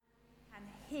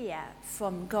hear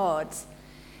from God.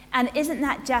 And isn't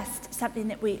that just something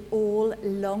that we all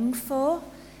long for?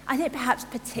 I think perhaps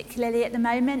particularly at the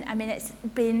moment. I mean, it's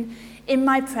been in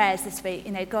my prayers this week,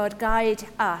 God, guide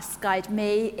us, guide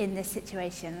me in this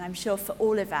situation. And I'm sure for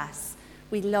all of us,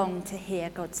 we long to hear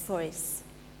God's voice.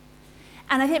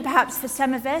 And I think perhaps for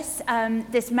some of us,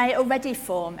 this may already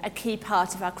form a key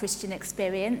part of our Christian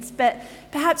experience, but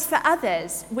perhaps for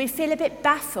others, we feel a bit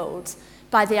baffled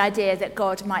by the idea that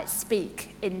God might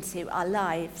speak into our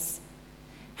lives.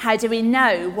 How do we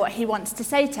know what he wants to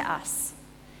say to us?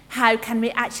 How can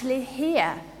we actually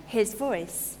hear his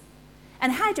voice?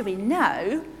 And how do we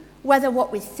know whether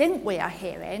what we think we are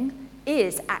hearing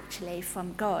is actually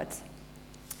from God?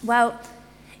 Well,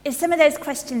 if some of those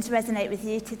questions resonate with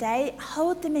you today,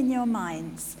 hold them in your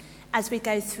minds as we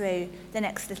go through the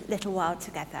next little while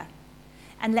together.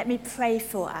 And let me pray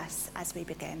for us as we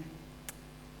begin.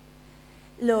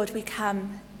 Lord, we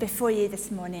come before you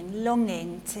this morning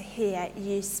longing to hear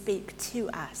you speak to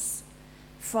us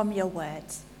from your word.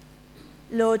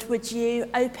 Lord, would you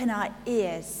open our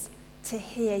ears to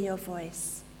hear your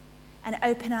voice and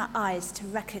open our eyes to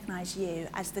recognize you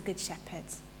as the Good Shepherd?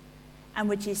 And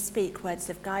would you speak words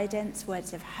of guidance,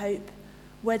 words of hope,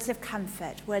 words of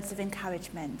comfort, words of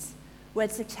encouragement,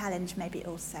 words of challenge maybe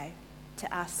also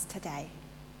to us today.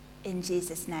 In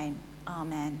Jesus' name,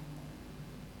 amen.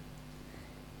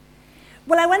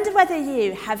 Well, I wonder whether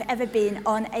you have ever been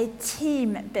on a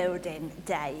team building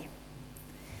day,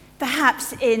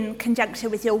 perhaps in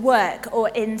conjunction with your work or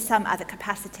in some other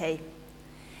capacity.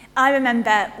 I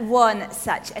remember one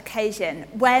such occasion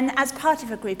when, as part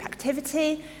of a group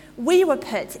activity, we were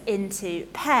put into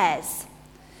pairs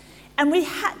and we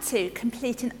had to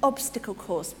complete an obstacle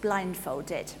course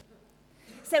blindfolded.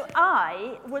 So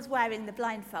I was wearing the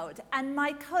blindfold and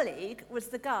my colleague was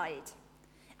the guide.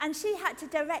 And she had to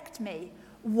direct me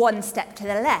 1 step to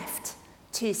the left,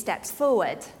 2 steps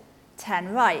forward,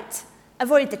 turn right,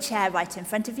 avoid the chair right in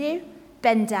front of you,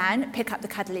 bend down, pick up the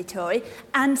cuddly toy,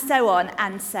 and so on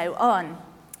and so on.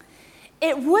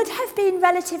 It would have been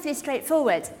relatively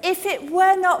straightforward if it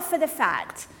were not for the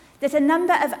fact that a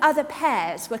number of other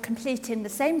pairs were completing the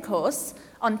same course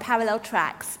on parallel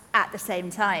tracks at the same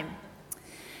time.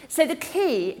 So the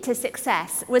key to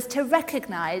success was to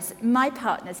recognise my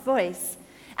partner's voice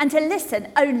and to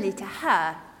listen only to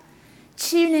her,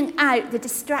 tuning out the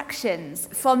distractions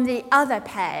from the other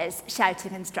pairs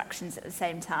shouting instructions at the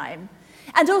same time,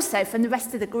 and also from the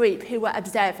rest of the group who were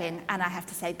observing, and I have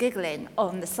to say giggling,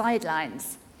 on the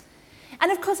sidelines.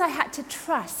 And of course I had to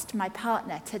trust my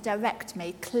partner to direct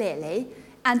me clearly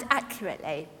and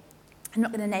accurately. I'm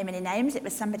not going to name any names, it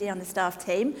was somebody on the staff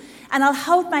team, and I'll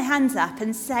hold my hands up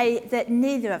and say that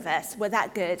neither of us were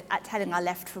that good at telling our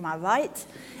left from our right,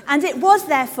 and it was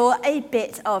therefore a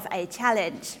bit of a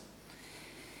challenge.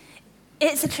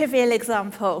 It's a trivial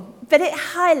example, but it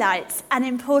highlights an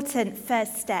important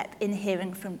first step in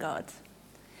hearing from God.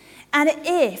 And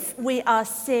if we are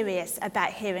serious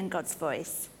about hearing God's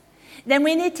voice, then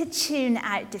we need to tune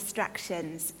out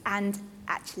distractions and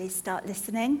actually start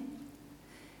listening.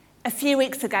 A few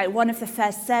weeks ago, one of the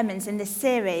first sermons in this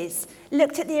series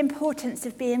looked at the importance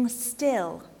of being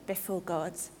still before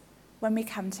God when we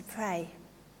come to pray.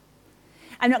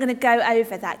 I'm not going to go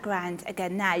over that ground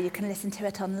again now. You can listen to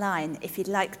it online if you'd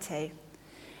like to.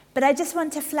 But I just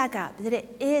want to flag up that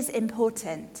it is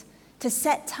important to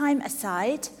set time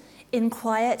aside in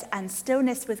quiet and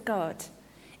stillness with God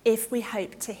if we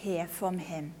hope to hear from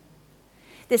him.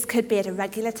 This could be at a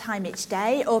regular time each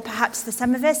day, or perhaps for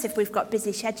some of us, if we've got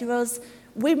busy schedules,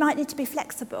 we might need to be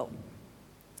flexible.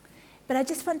 But I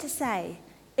just want to say,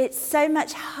 it's so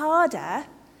much harder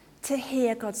to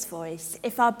hear God's voice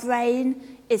if our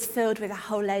brain is filled with a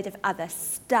whole load of other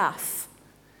stuff.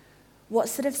 What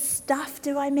sort of stuff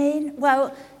do I mean?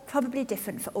 Well, probably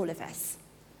different for all of us.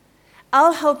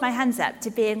 I'll hold my hands up to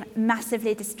being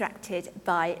massively distracted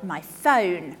by my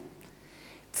phone.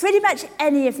 Pretty much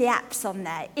any of the apps on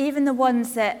there, even the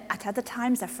ones that at other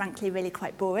times are frankly really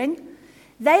quite boring,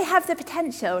 they have the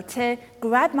potential to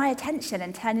grab my attention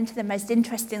and turn into the most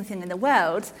interesting thing in the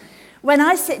world when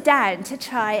I sit down to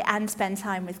try and spend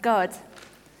time with God.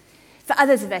 For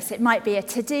others of us, it might be a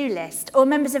to-do list or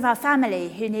members of our family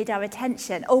who need our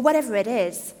attention or whatever it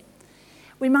is.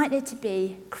 We might need to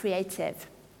be creative.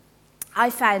 I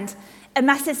found a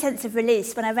massive sense of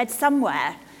release when I read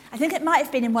somewhere, I think it might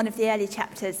have been in one of the early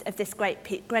chapters of this great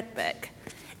Pete Greig book,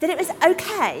 that it was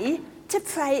okay to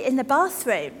pray in the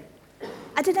bathroom.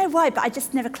 I don't know why, but I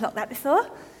just never clocked that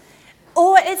before.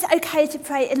 Or it's okay to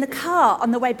pray in the car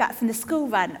on the way back from the school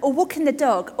run, or walking the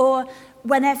dog, or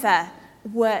whenever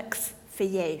works for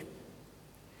you.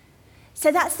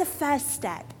 So that's the first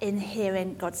step in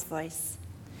hearing God's voice.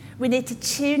 We need to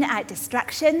tune out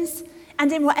distractions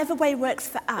and in whatever way works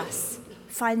for us,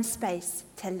 find space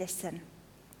to listen.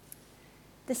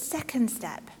 The second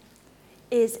step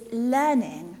is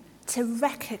learning to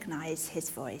recognize his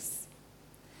voice.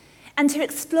 And to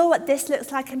explore what this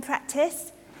looks like in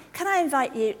practice, can I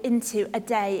invite you into a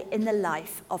day in the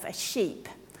life of a sheep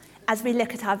as we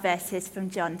look at our verses from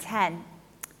John 10.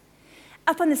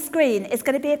 Up on the screen is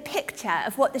going to be a picture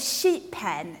of what the sheep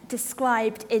pen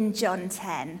described in John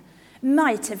 10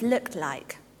 might have looked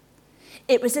like.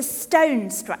 It was a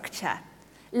stone structure,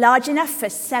 large enough for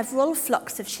several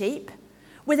flocks of sheep,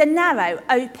 with a narrow,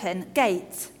 open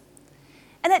gate.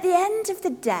 And at the end of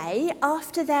the day,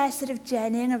 after their sort of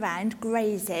journeying around,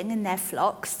 grazing in their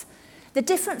flocks, the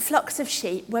different flocks of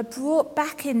sheep were brought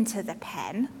back into the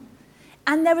pen,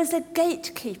 and there was a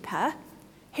gatekeeper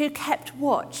who kept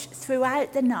watch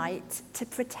throughout the night to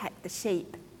protect the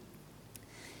sheep.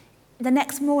 The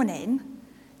next morning,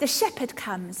 the shepherd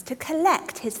comes to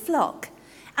collect his flock,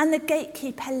 and the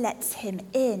gatekeeper lets him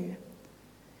in.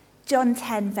 John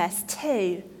 10, verse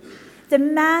 2, the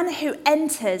man who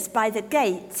enters by the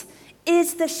gate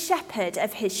is the shepherd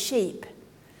of his sheep.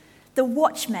 The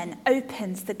watchman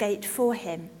opens the gate for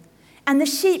him, and the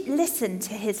sheep listen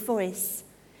to his voice.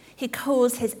 He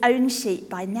calls his own sheep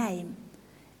by name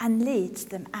and leads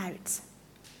them out.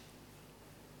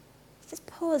 Just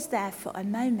pause there for a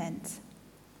moment.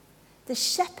 The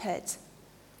shepherd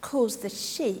calls the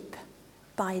sheep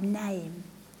by name.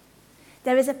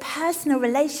 There is a personal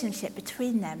relationship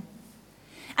between them.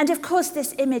 And of course,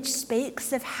 this image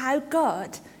speaks of how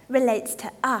God relates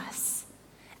to us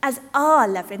as our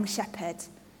loving shepherd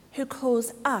who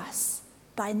calls us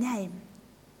by name.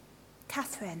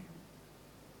 Catherine,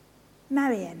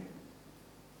 Marion,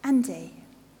 Andy.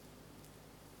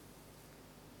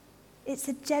 It's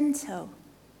a gentle,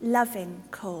 loving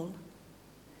call.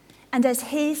 And as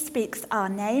he speaks our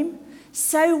name,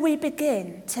 so we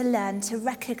begin to learn to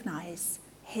recognize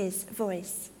his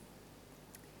voice.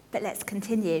 But let's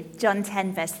continue. John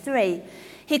 10, verse 3.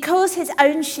 He calls his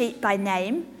own sheep by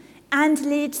name and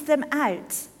leads them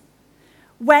out.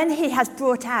 When he has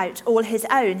brought out all his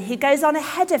own, he goes on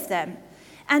ahead of them,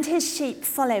 and his sheep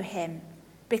follow him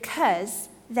because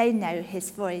they know his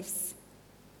voice.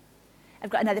 I've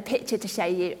got another picture to show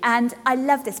you, and I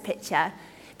love this picture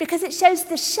because it shows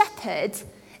the shepherd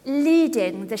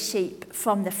leading the sheep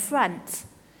from the front,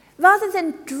 rather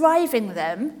than driving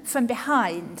them from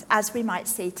behind, as we might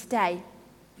see today.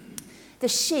 The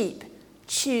sheep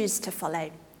choose to follow.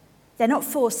 They're not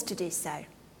forced to do so.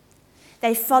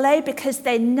 They follow because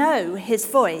they know his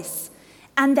voice,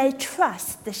 and they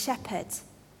trust the shepherd.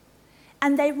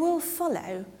 And they will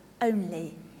follow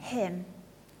only him.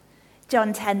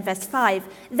 John 10, verse 5,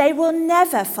 they will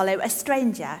never follow a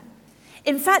stranger.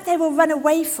 In fact, they will run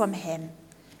away from him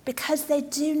because they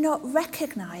do not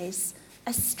recognize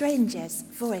a stranger's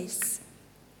voice.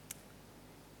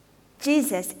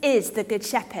 Jesus is the Good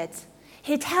Shepherd.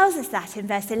 He tells us that in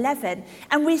verse 11,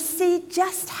 and we see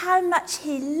just how much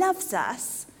he loves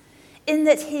us in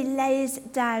that he lays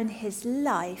down his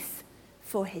life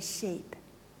for his sheep.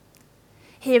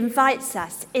 He invites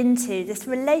us into this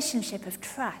relationship of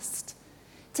trust,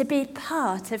 to be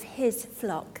part of his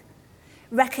flock,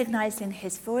 recognizing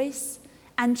his voice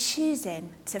and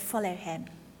choosing to follow him.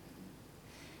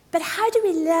 But how do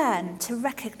we learn to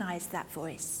recognize that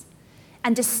voice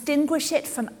and distinguish it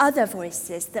from other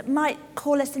voices that might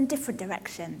call us in different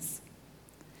directions?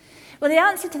 Well, the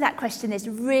answer to that question is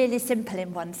really simple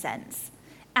in one sense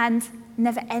and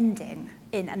never ending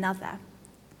in another.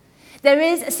 There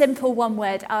is a simple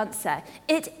one-word answer.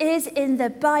 It is in the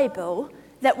Bible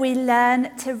that we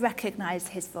learn to recognize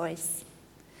his voice.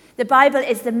 The Bible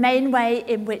is the main way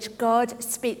in which God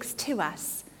speaks to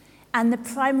us and the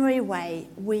primary way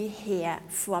we hear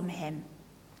from him.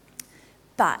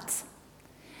 But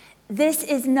this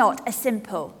is not a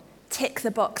simple tick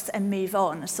the box and move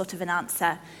on sort of an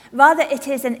answer. Rather, it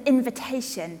is an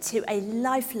invitation to a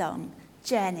lifelong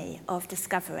journey of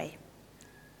discovery.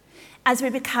 As we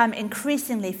become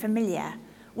increasingly familiar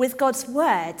with God's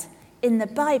word in the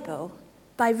Bible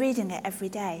by reading it every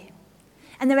day.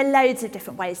 And there are loads of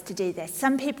different ways to do this.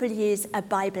 Some people use a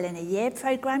Bible in a Year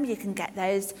program. You can get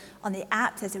those on the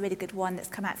app. There's a really good one that's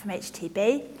come out from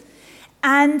HTB.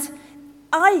 And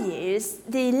I use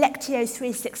the Lectio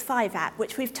 365 app,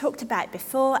 which we've talked about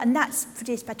before, and that's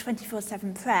produced by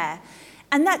 24/7 Prayer.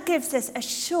 And that gives us a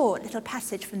short little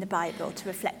passage from the Bible to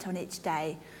reflect on each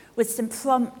day, with some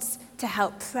prompts to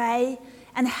help pray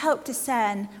and help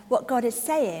discern what God is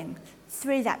saying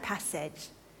through that passage.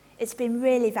 It's been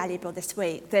really valuable this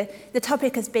week. The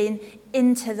topic has been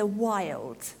into the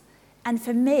wild. And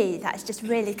for me, that's just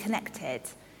really connected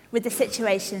with the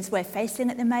situations we're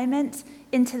facing at the moment.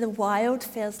 Into the wild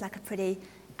feels like a pretty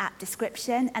apt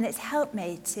description, and it's helped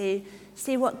me to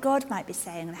see what God might be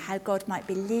saying and how God might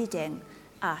be leading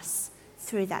us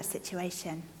through that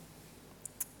situation.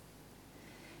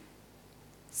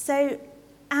 So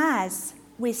as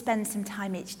we spend some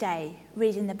time each day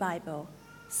reading the Bible,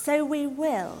 so we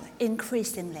will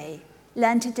increasingly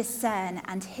learn to discern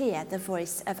and hear the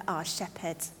voice of our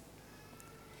shepherd.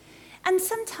 And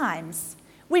sometimes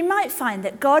we might find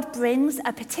that God brings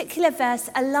a particular verse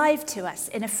alive to us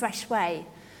in a fresh way,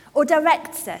 or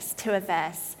directs us to a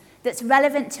verse that's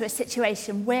relevant to a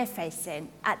situation we're facing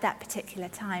at that particular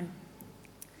time.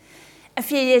 A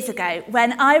few years ago,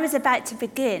 when I was about to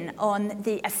begin on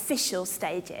the official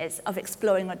stages of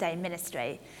Exploring Ordained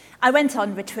Ministry, I went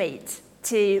on retreat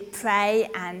to pray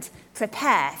and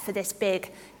prepare for this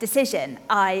big decision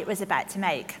I was about to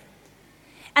make.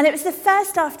 And it was the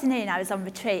first afternoon I was on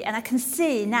retreat, and I can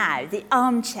see now the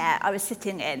armchair I was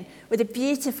sitting in with a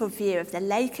beautiful view of the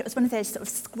lake. It was one of those sort of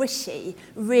squishy,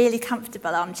 really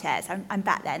comfortable armchairs. I'm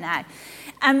back there now.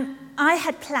 I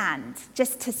had planned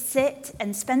just to sit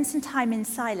and spend some time in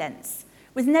silence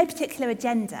with no particular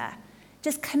agenda,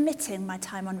 just committing my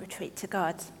time on retreat to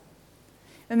God.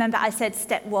 Remember, I said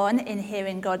step 1 in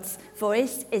hearing God's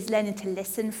voice is learning to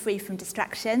listen free from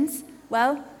distractions.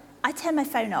 Well, I turned my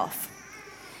phone off.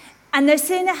 And no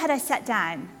sooner had I sat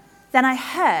down than I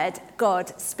heard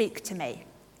God speak to me.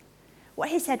 What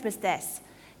he said was this: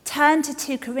 turn to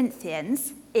 2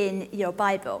 Corinthians in your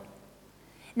Bible.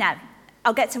 Now,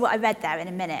 I'll get to what I read there in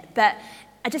a minute, but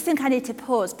I just think I need to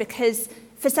pause because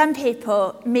for some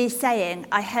people, me saying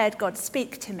I heard God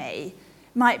speak to me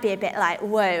might be a bit like,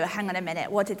 whoa, hang on a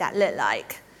minute, what did that look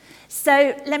like?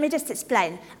 So let me just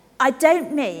explain. I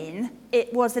don't mean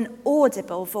it was an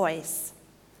audible voice.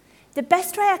 The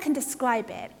best way I can describe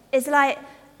it is like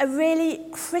a really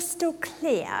crystal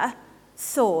clear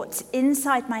thought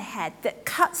inside my head that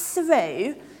cuts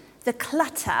through the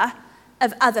clutter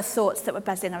of other thoughts that were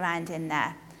buzzing around in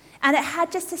there. And it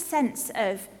had just a sense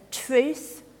of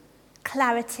truth,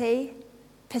 clarity,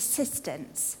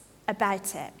 persistence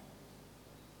about it.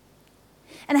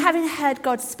 And having heard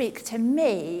God speak to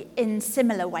me in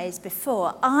similar ways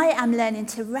before, I am learning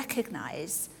to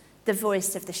recognize the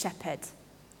voice of the shepherd.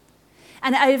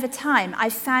 And over time,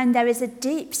 I've found there is a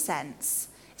deep sense,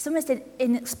 it's almost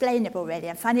inexplainable really,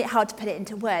 I'm finding it hard to put it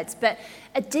into words, but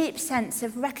a deep sense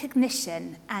of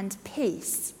recognition and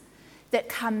peace that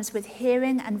comes with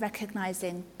hearing and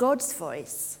recognizing God's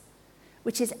voice,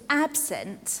 which is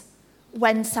absent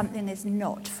when something is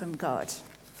not from God.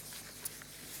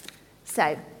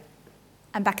 So,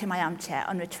 I'm back in my armchair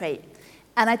on retreat,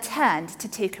 and I turned to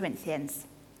 2 Corinthians.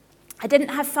 I didn't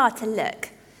have far to look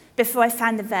before I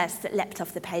found the verse that leapt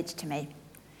off the page to me.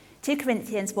 2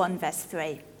 Corinthians 1 verse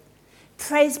 3.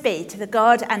 Praise be to the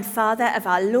God and Father of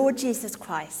our Lord Jesus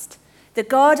Christ, the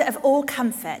God of all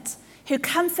comfort, who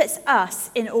comforts us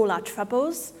in all our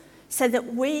troubles, so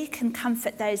that we can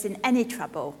comfort those in any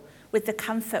trouble with the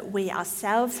comfort we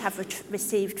ourselves have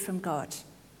received from God.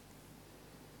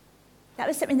 That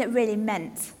was something that really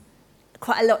meant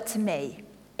quite a lot to me.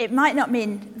 It might not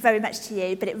mean very much to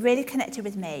you, but it really connected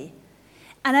with me.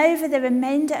 And over the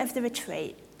remainder of the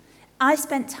retreat, I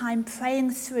spent time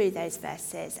praying through those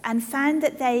verses and found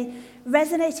that they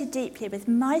resonated deeply with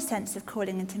my sense of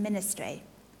calling into ministry.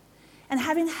 And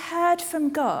having heard from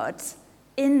God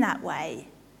in that way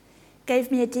gave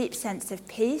me a deep sense of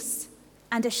peace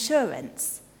and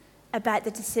assurance about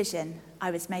the decision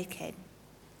I was making.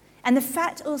 And the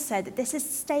fact also that this has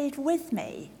stayed with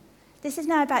me, this is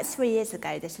now about 3 years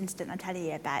ago, this incident I'm telling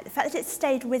you about, the fact that it's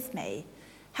stayed with me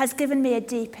has given me a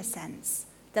deeper sense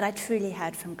that I truly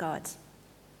heard from God.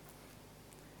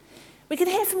 We can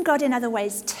hear from God in other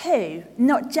ways too,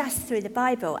 not just through the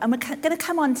Bible, and we're going to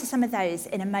come on to some of those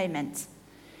in a moment.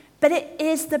 But it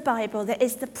is the Bible that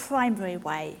is the primary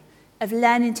way of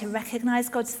learning to recognize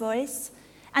God's voice,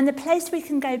 and the place we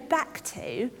can go back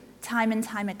to time and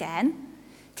time again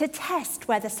to test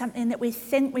whether something that we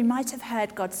think we might have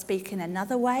heard God speak in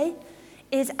another way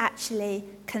is actually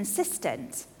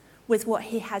consistent with what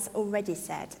he has already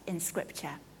said in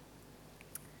Scripture.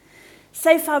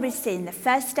 So far we've seen the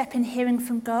first step in hearing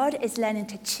from God is learning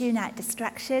to tune out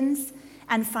distractions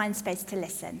and find space to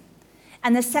listen.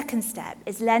 And the second step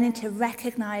is learning to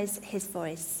recognize his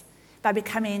voice by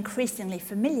becoming increasingly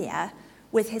familiar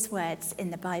with his words in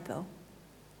the Bible.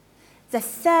 The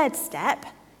third step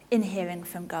in hearing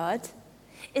from God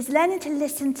is learning to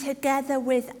listen together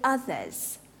with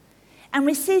others. And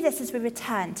we see this as we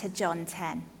return to John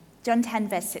 10. John 10,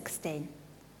 verse 16.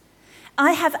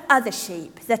 I have other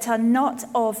sheep that are not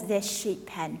of this sheep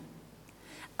pen.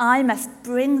 I must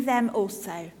bring them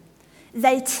also.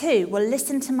 They too will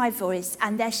listen to my voice,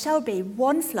 and there shall be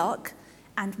one flock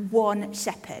and one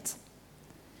shepherd.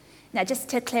 Now, just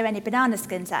to clear any banana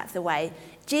skins out of the way,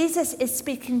 Jesus is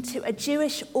speaking to a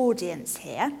Jewish audience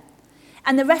here,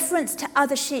 and the reference to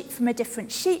other sheep from a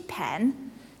different sheep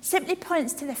pen simply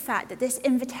points to the fact that this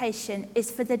invitation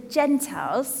is for the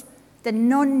Gentiles, the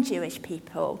non-Jewish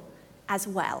people, as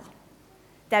well.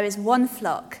 There is one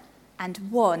flock and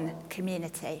one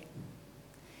community.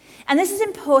 And this is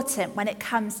important when it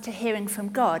comes to hearing from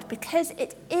God, because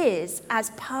it is as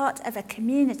part of a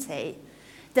community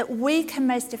that we can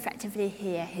most effectively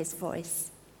hear his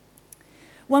voice.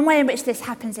 One way in which this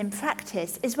happens in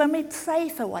practice is when we pray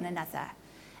for one another,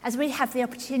 as we have the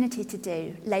opportunity to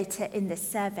do later in this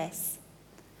service.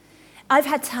 I've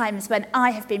had times when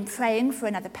I have been praying for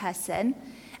another person,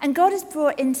 and God has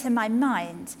brought into my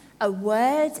mind a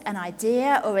word, an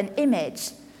idea, or an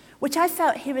image, which I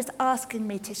felt he was asking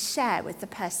me to share with the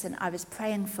person I was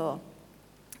praying for.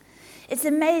 It's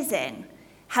amazing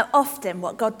how often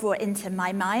what God brought into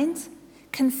my mind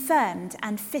confirmed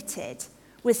and fitted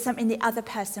with something the other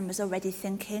person was already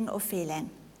thinking or feeling.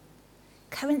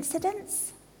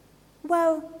 Coincidence?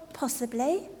 Well,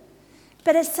 possibly.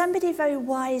 But as somebody very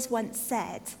wise once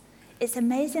said, it's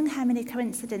amazing how many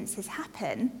coincidences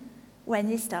happen when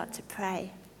you start to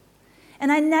pray.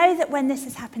 And I know that when this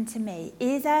has happened to me,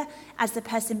 either as the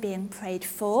person being prayed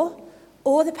for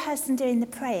or the person doing the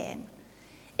praying,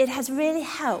 it has really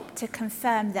helped to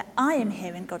confirm that I am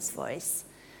hearing God's voice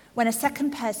when a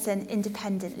second person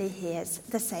independently hears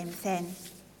the same thing.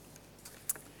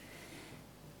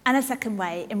 And a second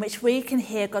way in which we can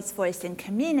hear God's voice in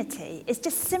community is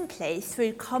just simply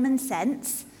through common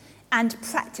sense and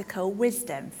practical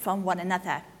wisdom from one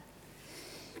another.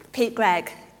 Pete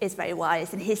Greig is very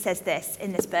wise, and he says this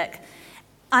in this book: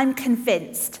 I'm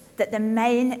convinced that the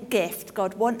main gift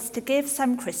God wants to give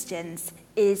some Christians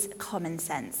is common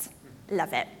sense.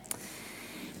 Love it.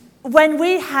 When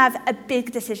we have a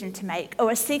big decision to make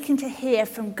or are seeking to hear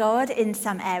from God in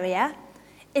some area,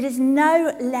 it is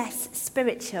no less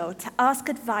spiritual to ask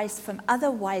advice from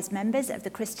other wise members of the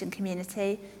Christian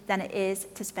community than it is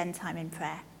to spend time in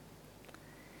prayer.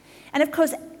 And of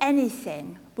course,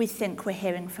 anything we think we're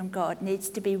hearing from God needs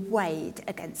to be weighed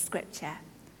against Scripture.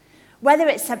 Whether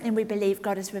it's something we believe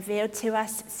God has revealed to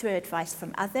us through advice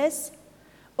from others,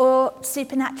 or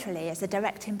supernaturally as a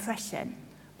direct impression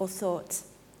or thought.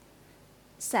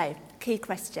 So, key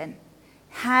question: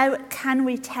 how can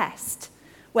we test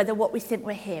whether what we think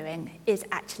we're hearing is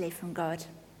actually from God?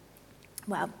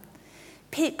 Well,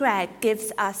 Pete Greig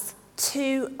gives us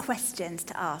 2 questions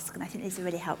to ask, and I think these are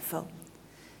really helpful.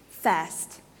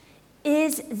 First,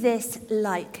 is this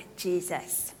like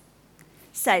Jesus?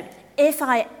 So, if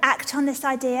I act on this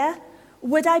idea,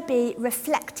 would I be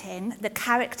reflecting the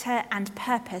character and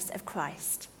purpose of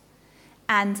Christ?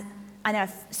 And I know I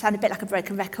sound a bit like a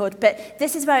broken record, but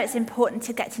this is where it's important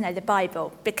to get to know the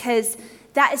Bible, because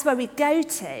that is where we go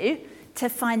to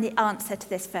find the answer to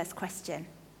this first question.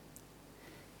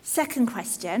 Second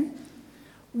question: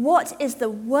 what is the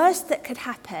worst that could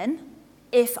happen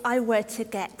if I were to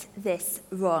get this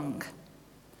wrong?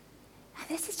 And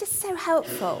this is just so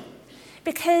helpful,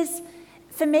 because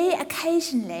for me,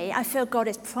 occasionally, I feel God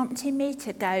is prompting me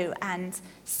to go and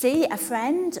see a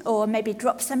friend, or maybe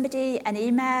drop somebody an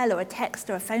email or a text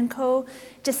or a phone call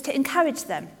just to encourage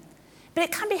them. But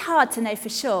it can be hard to know for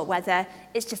sure whether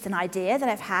it's just an idea that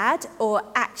I've had or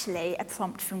actually a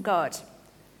prompt from God.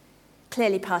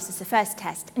 Clearly passes the first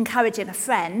test. Encouraging a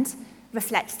friend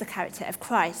reflects the character of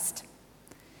Christ.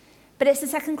 But it's the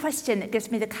second question that gives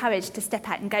me the courage to step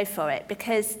out and go for it,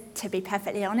 because, to be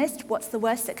perfectly honest, what's the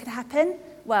worst that could happen?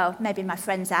 Well, maybe my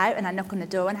friend's out and I knock on the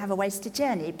door and have a wasted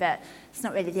journey, but it's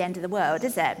not really the end of the world,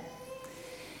 is it?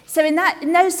 So in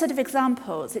those sort of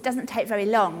examples, it doesn't take very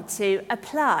long to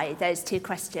apply those 2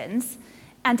 questions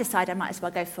and decide I might as well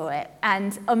go for it.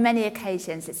 And on many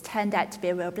occasions, it's turned out to be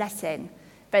a real blessing,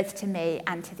 both to me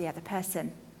and to the other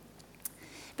person.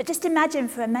 But just imagine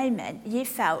for a moment you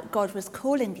felt God was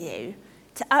calling you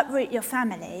to uproot your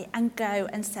family and go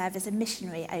and serve as a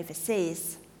missionary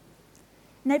overseas.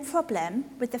 No problem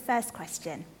with the first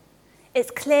question. It's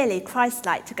clearly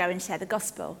Christ-like to go and share the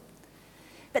gospel.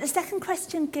 But the second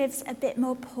question gives a bit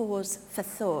more pause for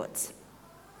thought.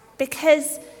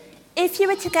 Because if you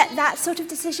were to get that sort of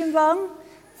decision wrong,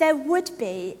 there would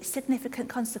be significant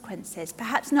consequences,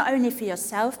 perhaps not only for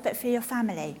yourself, but for your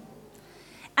family.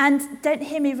 And don't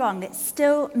hear me wrong, it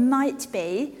still might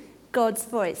be God's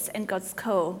voice and God's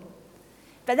call.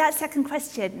 But that second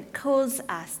question calls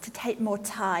us to take more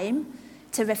time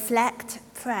to reflect,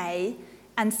 pray,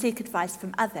 and seek advice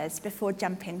from others before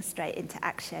jumping straight into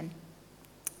action.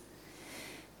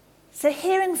 So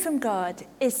hearing from God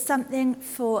is something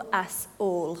for us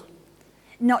all,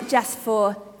 not just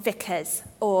for vicars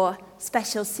or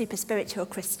special super spiritual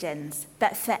Christians,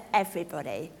 but for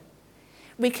everybody.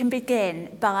 We can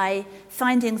begin by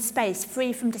finding space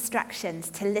free from distractions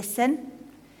to listen.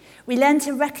 We learn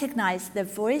to recognize the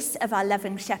voice of our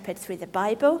loving shepherd through the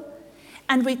Bible,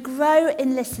 and we grow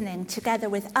in listening together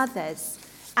with others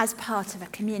as part of a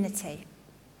community.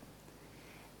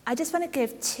 I just want to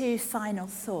give 2 final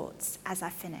thoughts as I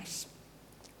finish.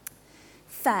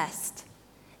 First,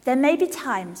 there may be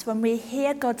times when we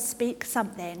hear God speak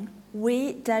something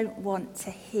we don't want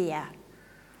to hear.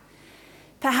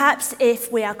 Perhaps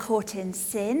if we are caught in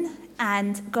sin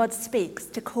and God speaks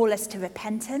to call us to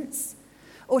repentance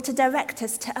or to direct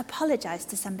us to apologize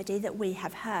to somebody that we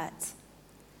have hurt.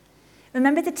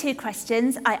 Remember the 2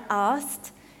 questions I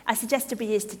asked? I suggested we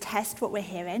use to test what we're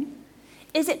hearing.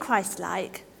 Is it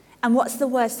Christ-like? And what's the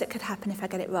worst that could happen if I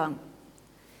get it wrong?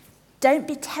 Don't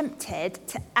be tempted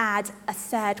to add a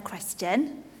 3rd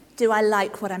question. Do I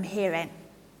like what I'm hearing?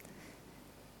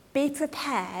 Be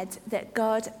prepared that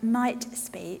God might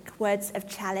speak words of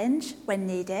challenge when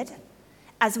needed,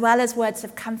 as well as words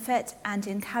of comfort and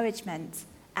encouragement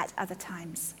at other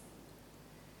times.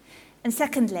 And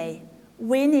secondly,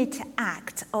 we need to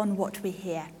act on what we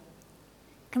hear.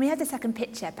 Can we have the second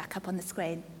picture back up on the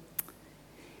screen?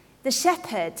 The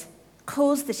shepherd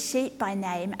calls the sheep by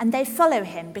name, and they follow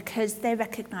him because they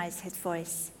recognize his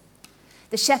voice.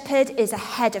 The shepherd is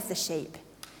ahead of the sheep.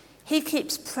 He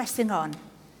keeps pressing on,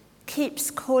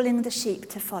 keeps calling the sheep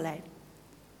to follow.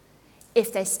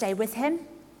 If they stay with him,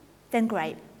 then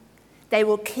great. They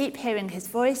will keep hearing his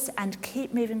voice and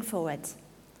keep moving forward.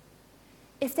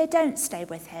 If they don't stay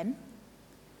with him,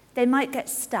 they might get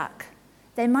stuck.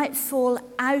 They might fall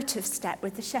out of step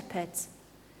with the shepherd,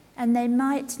 and they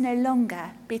might no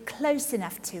longer be close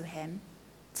enough to him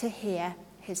to hear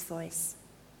his voice.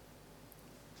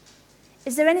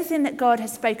 Is there anything that God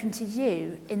has spoken to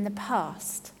you in the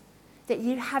past that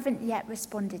you haven't yet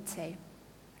responded to?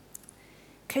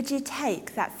 Could you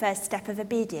take that first step of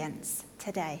obedience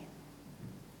today?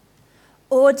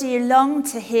 Or do you long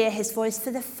to hear his voice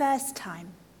for the first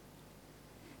time?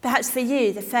 Perhaps for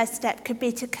you, the first step could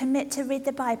be to commit to read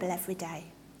the Bible every day,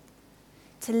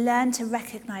 to learn to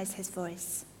recognize his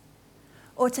voice,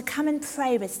 or to come and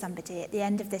pray with somebody at the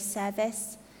end of this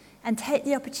service and take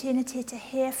the opportunity to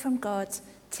hear from God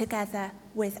together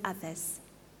with others.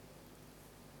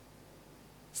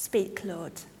 Speak,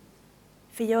 Lord,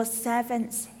 for your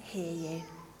servants hear you.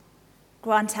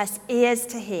 Grant us ears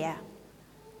to hear,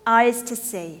 eyes to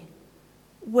see,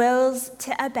 wills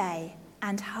to obey,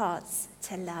 and hearts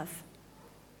to love.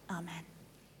 Amen.